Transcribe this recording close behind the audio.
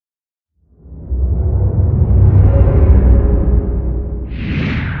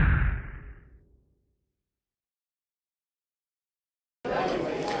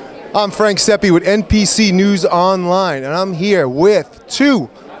I'm Frank Sepe with NPC News Online, and I'm here with two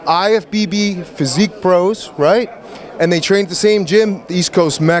IFBB physique pros, right? And they train at the same gym, the East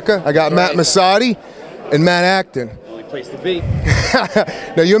Coast Mecca. I got Matt Masotti and Matt Acton. Only place to be.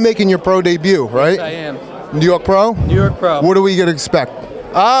 Now you're making your pro debut, right? Yes, I am. New York Pro? New York Pro. What are we going to expect?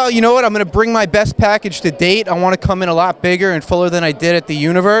 You know what? I'm going to bring my best package to date. I want to come in a lot bigger and fuller than I did at the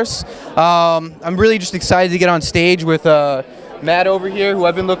Universe. I'm really just excited to get on stage with Matt over here, who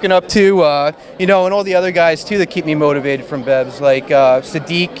I've been looking up to, you know, and all the other guys, too, that keep me motivated from Bevs, like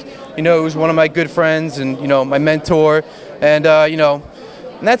Sadiq, you know, who's one of my good friends and, you know, my mentor. And, you know,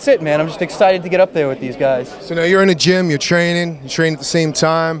 and that's it, man. I'm just excited to get up there with these guys. So now you're in the gym, you train at the same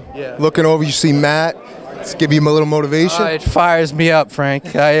time. Yeah. Looking over, you see Matt. Let's give you a little motivation. It fires me up, Frank.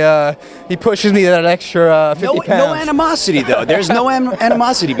 He pushes me that extra 50 pounds. No animosity, though. There's no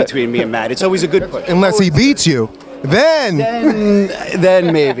animosity between me and Matt. It's always a good push. Unless he beats you. Then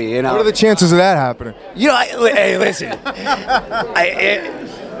Maybe, you know. What are the chances of that happening? You know, hey, listen.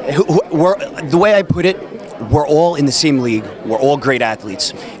 The way I put it, we're all in the same league. We're all great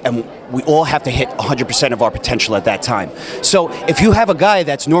athletes, and we all have to hit 100% of our potential at that time. So if you have a guy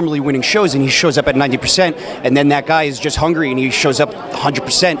that's normally winning shows and he shows up at 90%, and then that guy is just hungry and he shows up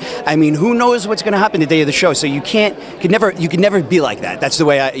 100%, I mean, who knows what's going to happen the day of the show? So you can never be like that. That's the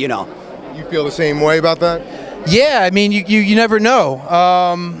way you know. You feel the same way about that? Yeah, I mean, you never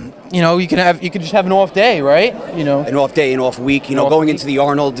know. You know, you could just have an off day, right? You know, an off day, an off week. You know, going into the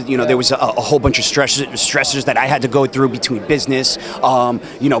Arnold, you know, there was a whole bunch of stressors that I had to go through between business,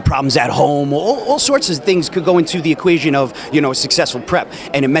 you know, problems at home, all sorts of things could go into the equation of, you know, a successful prep,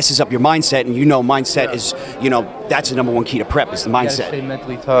 and it messes up your mindset. And you know, mindset is, you know, that's the number one key to prep is the mindset. You gotta stay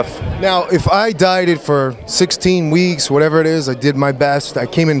mentally tough. Now, if I dieted for 16 weeks, whatever it is, I did my best, I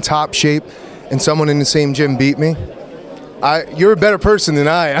came in top shape, and someone in the same gym beat me, you're a better person than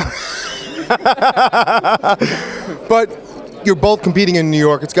I am. But you're both competing in New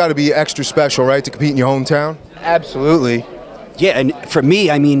York. It's got to be extra special, right, to compete in your hometown? Absolutely. Yeah, and for me,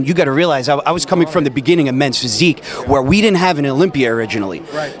 I mean, you got to realize I was coming from the beginning of men's physique, where we didn't have an Olympia originally.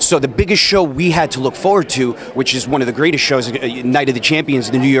 Right. So the biggest show we had to look forward to, which is one of the greatest shows, Night of the Champions,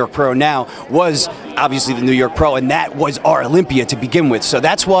 the New York Pro now, was obviously the New York Pro, and that was our Olympia to begin with. So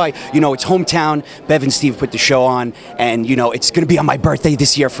that's why, you know, it's hometown. Bev and Steve put the show on, and, you know, it's going to be on my birthday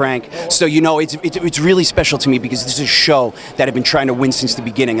this year, Frank. So, you know, it's really special to me because this is a show that I've been trying to win since the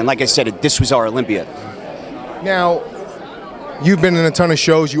beginning. And like I said, this was our Olympia. Now, you've been in a ton of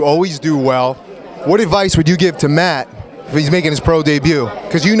shows. You always do well. What advice would you give to Matt if he's making his pro debut?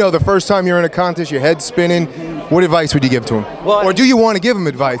 Because you know the first time you're in a contest, your head's spinning. What advice would you give to him? Well, or do you want to give him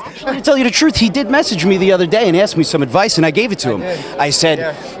advice? To tell you the truth, he did message me the other day and asked me some advice, and I gave it to him. I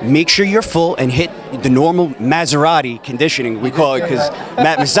said, make sure you're full and hit the normal Maserati conditioning, we call it, because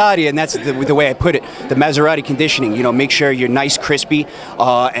Matt Masotti, and that's the way I put it, the Maserati conditioning. You know, make sure you're nice, crispy,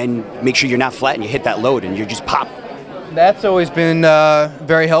 and make sure you're not flat and you hit that load and you're just pop. That's always been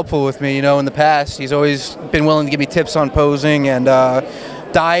very helpful with me, you know, in the past. He's always been willing to give me tips on posing and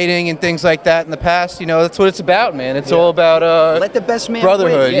dieting and things like that in the past. You know, that's what it's about, man. It's all about let the best man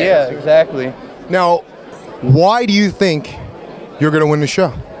brotherhood. win. Yeah, exactly. Now, why do you think you're going to win the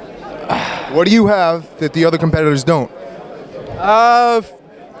show? What do you have that the other competitors don't?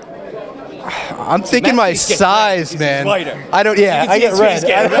 I'm thinking my size, man. I don't. Yeah, I get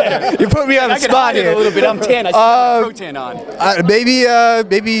red. You put me on the spot here. A little bit. I'm tan. I still have protein on.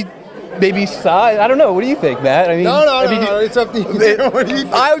 Maybe size. I don't know. What do you think, Matt? I mean, no. It's up to you. What do you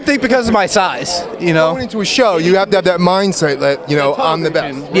think? I would think because of my size. You know, going into a show, you have to have that mindset that, you know, I'm the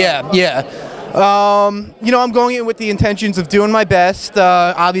best. Yeah. You know, I'm going in with the intentions of doing my best.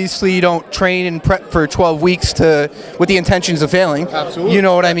 Obviously, you don't train and prep for 12 weeks with the intentions of failing. Absolutely. You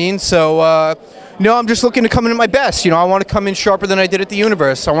know what I mean? So, no, I'm just looking to come in at my best. You know, I want to come in sharper than I did at the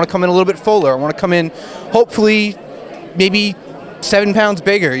Universe. I want to come in a little bit fuller. I want to come in, hopefully, maybe 7 pounds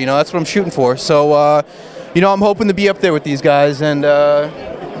bigger. You know, that's what I'm shooting for. So, you know, I'm hoping to be up there with these guys, and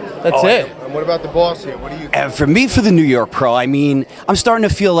that's it. And what about the boss here? What do you think? For me, for the New York Pro, I mean, I'm starting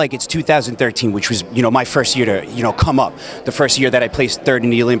to feel like it's 2013, which was, you know, my first year to, you know, come up. The first year that I placed third in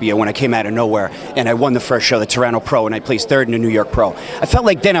the Olympia when I came out of nowhere, and I won the first show, the Toronto Pro, and I placed third in the New York Pro. I felt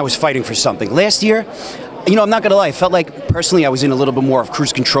like then I was fighting for something. Last year, you know, I'm not going to lie, I felt like personally I was in a little bit more of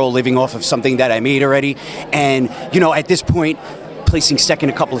cruise control, living off of something that I made already. And, you know, at this point, placing second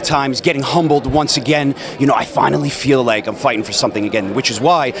a couple of times, getting humbled once again. You know, I finally feel like I'm fighting for something again, which is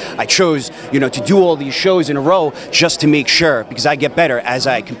why I chose, you know, to do all these shows in a row just to make sure, because I get better as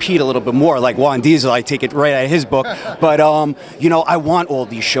I compete a little bit more. Like Juan Diesel, I take it right out of his book. But, you know, I want all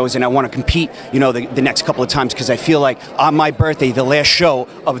these shows, and I want to compete, you know, the next couple of times, because I feel like on my birthday, the last show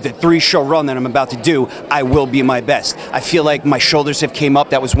of the 3-show run that I'm about to do, I will be my best. I feel like my shoulders have came up.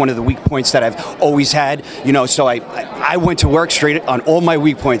 That was one of the weak points that I've always had, you know, so I went to work straight on all my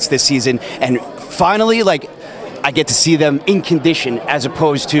weak points this season, and finally, like, I get to see them in condition as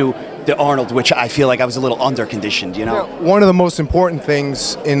opposed to the Arnold, which I feel like I was a little under-conditioned, you know? One of the most important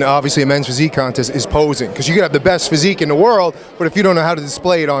things in, obviously, a men's physique contest is posing, because you could have the best physique in the world, but if you don't know how to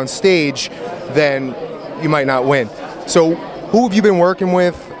display it on stage, then you might not win. So who have you been working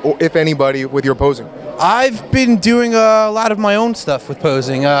with, or if anybody, with your posing? I've been doing a lot of my own stuff with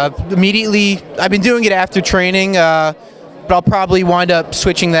posing. Immediately, I've been doing it after training, but I'll probably wind up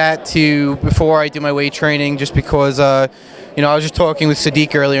switching that to before I do my weight training, just because, you know, I was just talking with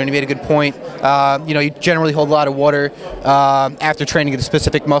Sadiq earlier, and he made a good point. You know, you generally hold a lot of water after training at a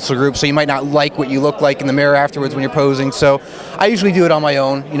specific muscle group, so you might not like what you look like in the mirror afterwards when you're posing. So I usually do it on my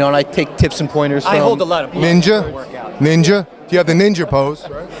own, you know, and I take tips and pointers from... I hold a lot of Ninja? You have the ninja pose,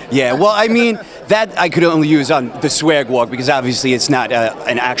 right? Yeah, well, I mean, that I could only use on the swag walk, because obviously it's not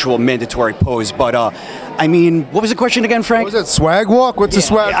an actual mandatory pose. But, I mean, what was the question again, Frank? What was that, swag walk? What's the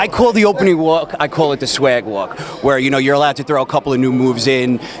swag? Yeah, I call the opening walk, I call it the swag walk, where, you know, you're allowed to throw a couple of new moves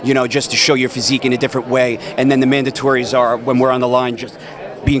in, you know, just to show your physique in a different way. And then the mandatories are, when we're on the line, just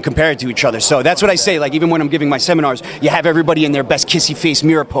being compared to each other. So that's what I say, like, even when I'm giving my seminars, you have everybody in their best kissy face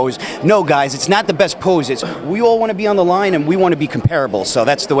mirror pose. No, guys, it's not the best pose. It's, we all want to be on the line, and we want to be comparable. So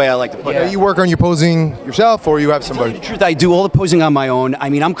that's the way I like to put it. You work on your posing yourself, or you have somebody? To tell you the truth, I do all the posing on my own. I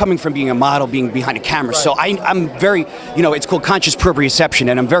mean, I'm coming from being a model, being behind a camera, so I'm very, you know, it's called conscious proprioception,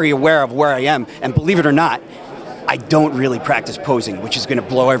 and I'm very aware of where I am. And believe it or not, I don't really practice posing, which is going to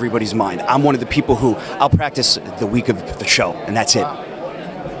blow everybody's mind. I'm one of the people who, I'll practice the week of the show, and that's it.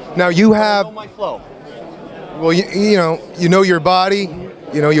 Now you have, my flow. well, you know your body,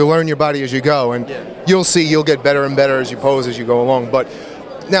 you know, you'll learn your body as you go, and you'll see you'll get better and better as you pose as you go along. But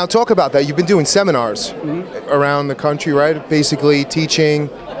now talk about that. You've been doing seminars around the country, right? Basically teaching.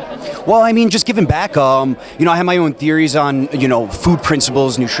 Well, I mean, just giving back. You know, I have my own theories on, you know, food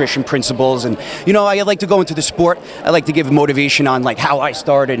principles, nutrition principles, and, you know, I like to go into the sport. I like to give motivation on, like, how I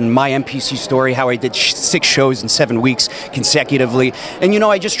started and my NPC story, how I did 6 shows in 7 weeks consecutively. And, you know,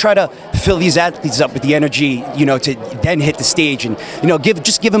 I just try to fill these athletes up with the energy, you know, to then hit the stage and, you know,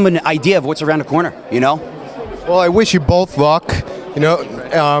 just give them an idea of what's around the corner, you know? Well, I wish you both luck, you know,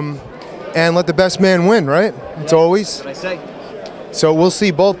 and let the best man win, right? It's always. That's what I say. So we'll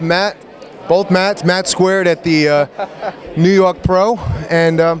see both Matts squared at the New York Pro,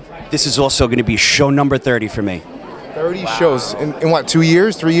 and this is also going to be show number 30 for me. 30 shows in what, 2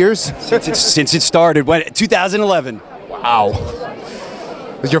 years, 3 years? Since it started, 2011. Wow.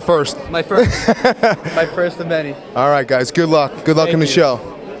 It's your first. My first. My first of many. All right, guys. Good luck. Good luck in the show.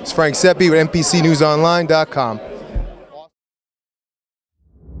 It's Frank Sepe with NPCNewsOnline.com.